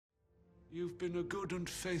You've been a good and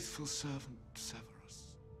faithful servant,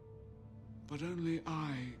 Severus. But only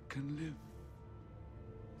I can live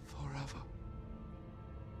forever.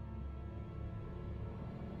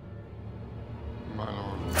 My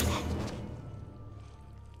lord.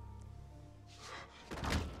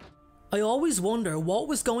 I always wonder what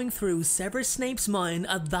was going through Severus Snape's mind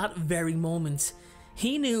at that very moment.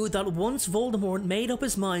 He knew that once Voldemort made up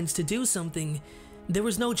his mind to do something, there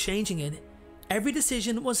was no changing it. Every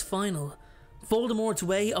decision was final. Voldemort's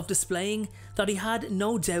way of displaying that he had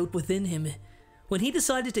no doubt within him. When he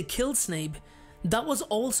decided to kill Snape, that was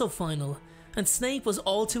also final, and Snape was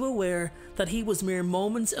all too aware that he was mere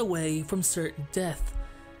moments away from certain death.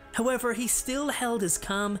 However, he still held his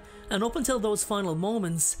calm, and up until those final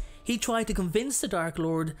moments, he tried to convince the Dark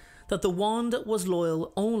Lord that the wand was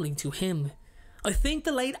loyal only to him. I think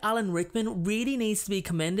the late Alan Rickman really needs to be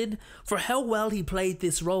commended for how well he played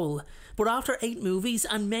this role, but after 8 movies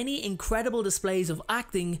and many incredible displays of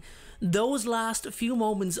acting, those last few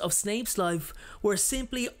moments of Snape's life were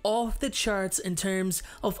simply off the charts in terms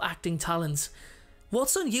of acting talent.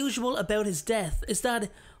 What's unusual about his death is that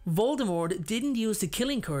Voldemort didn't use the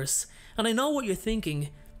killing curse, and I know what you're thinking.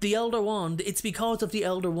 The Elder Wand, it's because of the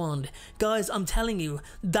Elder Wand. Guys, I'm telling you,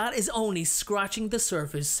 that is only scratching the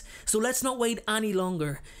surface. So let's not wait any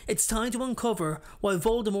longer. It's time to uncover why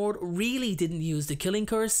Voldemort really didn't use the killing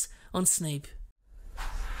curse on Snape.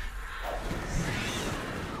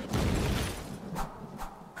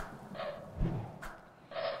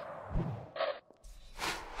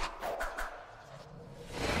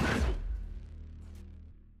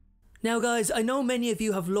 Now guys, I know many of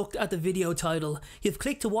you have looked at the video title, you've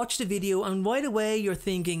clicked to watch the video and right away you're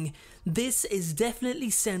thinking, this is definitely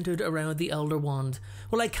centered around the Elder Wand.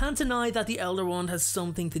 Well, I can't deny that the Elder Wand has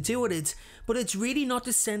something to do with it, but it's really not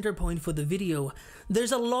the center point for the video.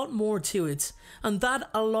 There's a lot more to it, and that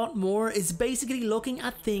a lot more is basically looking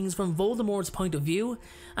at things from Voldemort's point of view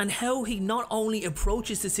and how he not only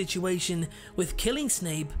approaches the situation with killing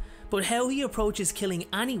Snape, but how he approaches killing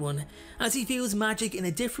anyone, as he views magic in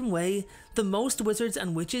a different way than most wizards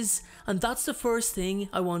and witches, and that's the first thing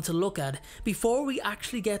I want to look at before we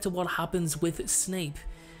actually get to what happens with Snape.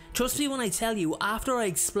 Trust me when I tell you, after I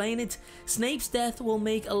explain it, Snape's death will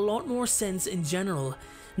make a lot more sense in general,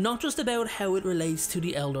 not just about how it relates to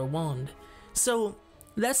the Elder Wand. So,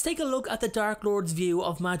 let's take a look at the Dark Lord's view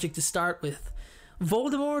of magic to start with.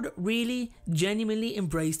 Voldemort really, genuinely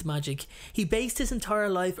embraced magic. He based his entire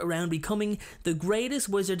life around becoming the greatest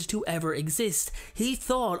wizard to ever exist. He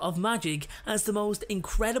thought of magic as the most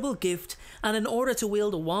incredible gift, and in order to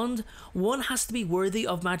wield a wand, one has to be worthy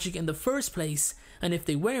of magic in the first place, and if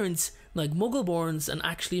they weren't, like Muggleborns and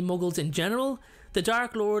actually Muggles in general, the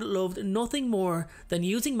Dark Lord loved nothing more than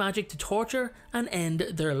using magic to torture and end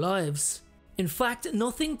their lives. In fact,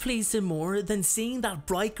 nothing pleased him more than seeing that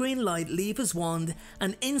bright green light leave his wand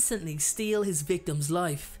and instantly steal his victim's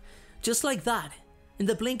life. Just like that, in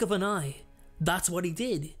the blink of an eye. That's what he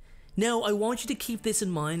did. Now I want you to keep this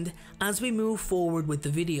in mind as we move forward with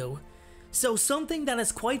the video. So something that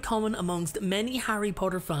is quite common amongst many Harry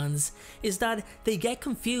Potter fans is that they get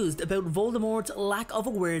confused about Voldemort's lack of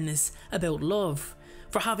awareness about love,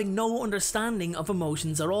 for having no understanding of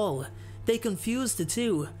emotions at all. They confuse the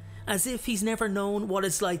two, as if he's never known what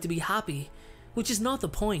it's like to be happy, which is not the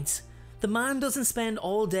point. The man doesn't spend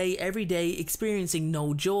all day every day experiencing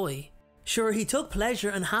no joy. Sure, he took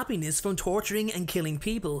pleasure and happiness from torturing and killing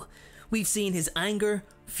people. We've seen his anger,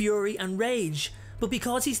 fury and rage, but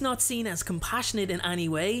because he's not seen as compassionate in any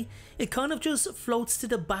way, it kind of just floats to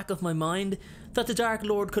the back of my mind that the Dark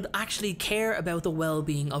Lord could actually care about the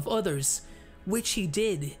well-being of others, which he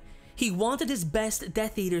did. He wanted his best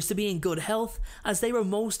Death Eaters to be in good health, as they were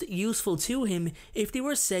most useful to him if they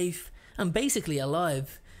were safe and basically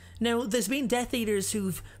alive. Now, there's been Death Eaters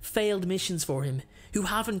who've failed missions for him, who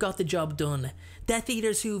haven't got the job done, Death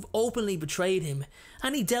Eaters who've openly betrayed him,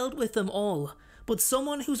 and he dealt with them all. But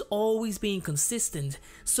someone who's always been consistent,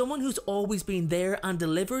 someone who's always been there and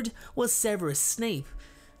delivered, was Severus Snape.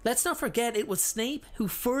 Let's not forget it was Snape who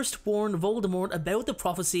first warned Voldemort about the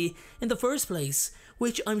prophecy in the first place,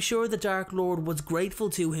 which I'm sure the Dark Lord was grateful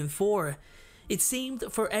to him for. It seemed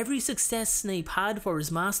for every success Snape had for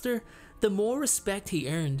his master, the more respect he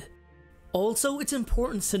earned. Also, it's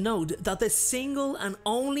important to note that the single and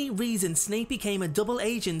only reason Snape became a double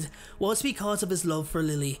agent was because of his love for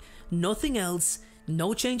Lily. Nothing else,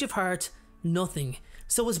 no change of heart, nothing.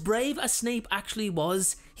 So as brave as Snape actually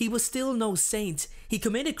was, he was still no saint. He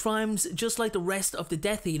committed crimes just like the rest of the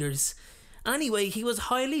Death Eaters. Anyway, he was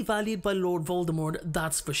highly valued by Lord Voldemort,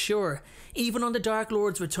 that's for sure. Even on the Dark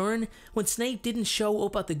Lord's return, when Snape didn't show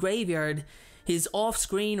up at the graveyard, His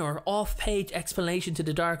off-screen or off-page explanation to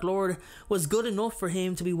the Dark Lord was good enough for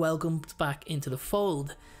him to be welcomed back into the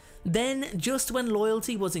fold. Then, just when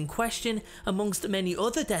loyalty was in question amongst many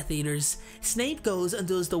other Death Eaters, Snape goes and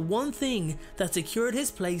does the one thing that secured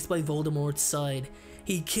his place by Voldemort's side.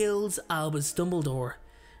 He kills Albus Dumbledore.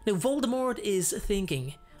 Now Voldemort is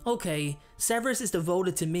thinking, okay, Severus is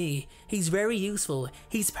devoted to me, he's very useful,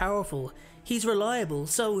 he's powerful, he's reliable,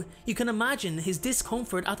 so you can imagine his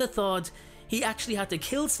discomfort at the thought he actually had to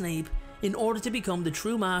kill Snape in order to become the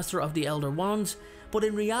true master of the Elder Wand, but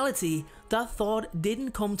in reality, that thought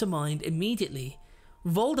didn't come to mind immediately.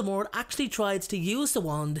 Voldemort actually tried to use the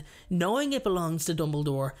wand, knowing it belongs to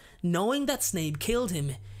Dumbledore, knowing that Snape killed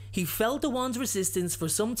him. He felt the wand's resistance for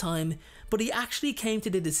some time, but he actually came to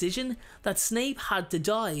the decision that Snape had to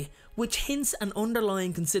die, which hints an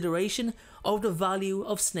underlying consideration of the value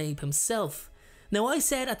of Snape himself. Now, I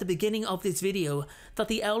said at the beginning of this video that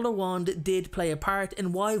the Elder Wand did play a part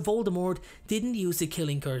in why Voldemort didn't use the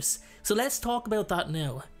Killing Curse, so let's talk about that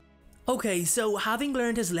now. Okay, so having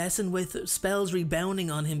learned his lesson with spells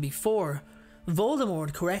rebounding on him before,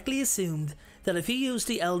 Voldemort correctly assumed that if he used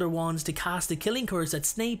the Elder Wands to cast the Killing Curse at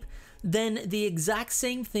Snape, then the exact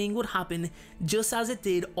same thing would happen just as it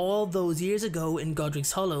did all those years ago in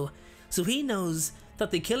Godric's Hollow, so he knows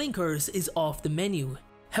that the Killing Curse is off the menu.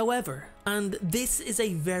 However, and this is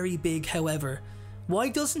a very big however, why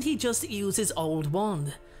doesn't he just use his old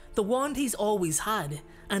wand? The wand he's always had,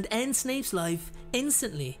 and end Snape's life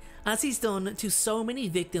instantly, as he's done to so many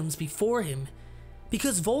victims before him.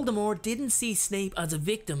 Because Voldemort didn't see Snape as a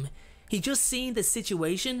victim, he just seen the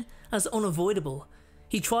situation as unavoidable.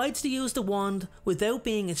 He tried to use the wand without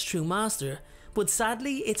being its true master, but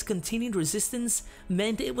sadly its continued resistance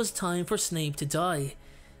meant it was time for Snape to die.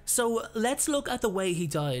 So let's look at the way he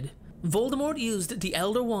died. Voldemort used the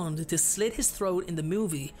Elder Wand to slit his throat in the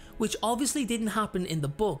movie, which obviously didn't happen in the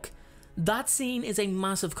book. That scene is a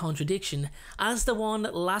massive contradiction, as the wand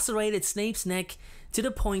lacerated Snape's neck to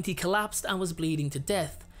the point he collapsed and was bleeding to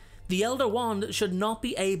death. The Elder Wand should not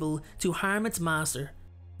be able to harm its master.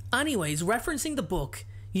 Anyways, referencing the book,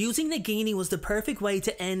 using Nagini was the perfect way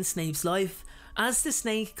to end Snape's life, as the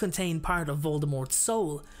snake contained part of Voldemort's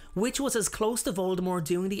soul, which was as close to Voldemort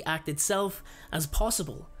doing the act itself as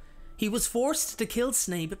possible. He was forced to kill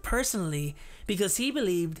Snape personally because he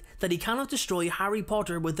believed that he cannot destroy Harry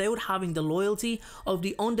Potter without having the loyalty of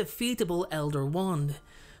the undefeatable Elder Wand.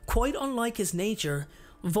 Quite unlike his nature,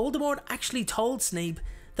 Voldemort actually told Snape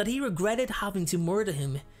that he regretted having to murder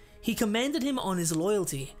him. He commended him on his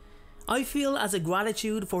loyalty. I feel as a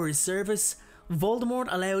gratitude for his service, Voldemort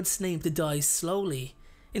allowed Snape to die slowly.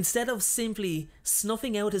 Instead of simply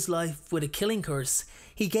snuffing out his life with a killing curse,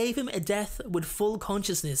 he gave him a death with full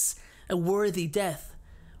consciousness, a worthy death.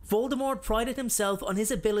 Voldemort prided himself on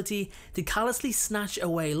his ability to callously snatch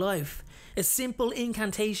away life, a simple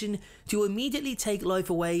incantation to immediately take life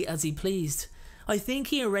away as he pleased. I think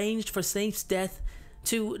he arranged for Snape's death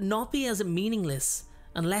to not be as meaningless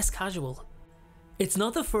and less casual. It's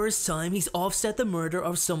not the first time he's offset the murder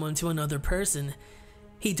of someone to another person.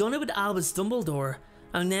 He done it with Albus Dumbledore,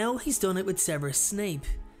 and now he's done it with Severus Snape.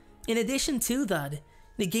 In addition to that,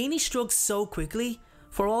 Nagini struck so quickly,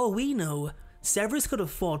 for all we know, Severus could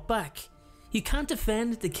have fought back. You can't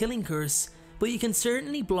defend the killing curse, but you can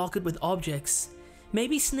certainly block it with objects.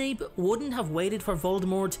 Maybe Snape wouldn't have waited for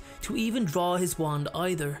Voldemort to even draw his wand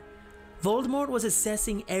either. Voldemort was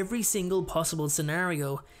assessing every single possible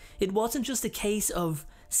scenario. It wasn't just a case of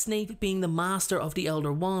Snape being the master of the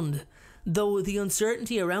Elder Wand, though the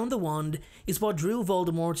uncertainty around the wand is what drew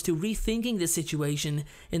Voldemort to rethinking the situation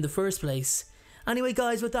in the first place. Anyway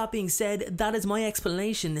guys, with that being said, that is my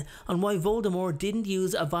explanation on why Voldemort didn't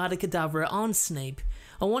use Avada Kedavra on Snape.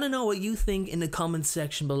 I want to know what you think in the comments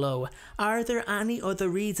section below. Are there any other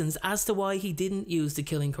reasons as to why he didn't use the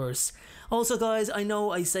killing curse? Also guys, I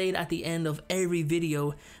know I say it at the end of every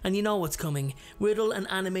video, and you know what's coming. Riddle and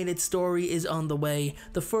animated story is on the way.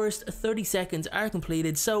 The first 30 seconds are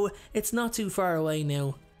completed, so it's not too far away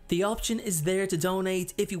now. The option is there to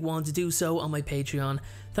donate if you want to do so on my Patreon.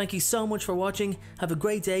 Thank you so much for watching, have a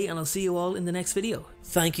great day, and I'll see you all in the next video.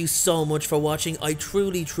 Thank you so much for watching, I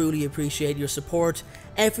truly appreciate your support.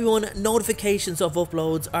 Everyone, notifications of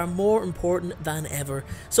uploads are more important than ever,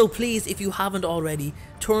 so please, if you haven't already,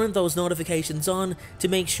 turn those notifications on to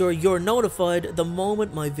make sure you're notified the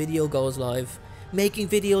moment my video goes live. Making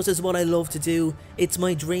videos is what I love to do, it's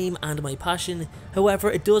my dream and my passion.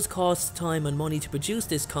 However, it does cost time and money to produce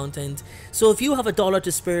this content, so if you have $1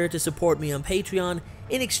 to spare to support me on Patreon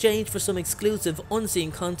in exchange for some exclusive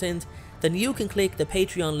unseen content, then you can click the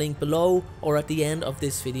Patreon link below or at the end of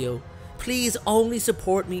this video. please only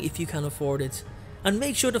support me if you can afford it. And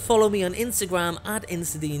make sure to follow me on Instagram at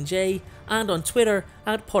InstaDNJ and on Twitter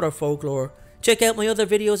at PotterFolklore. Check out my other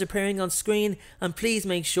videos appearing on screen, and please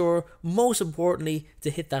make sure, most importantly,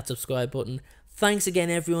 to hit that subscribe button. Thanks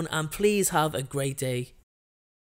again everyone, and please have a great day.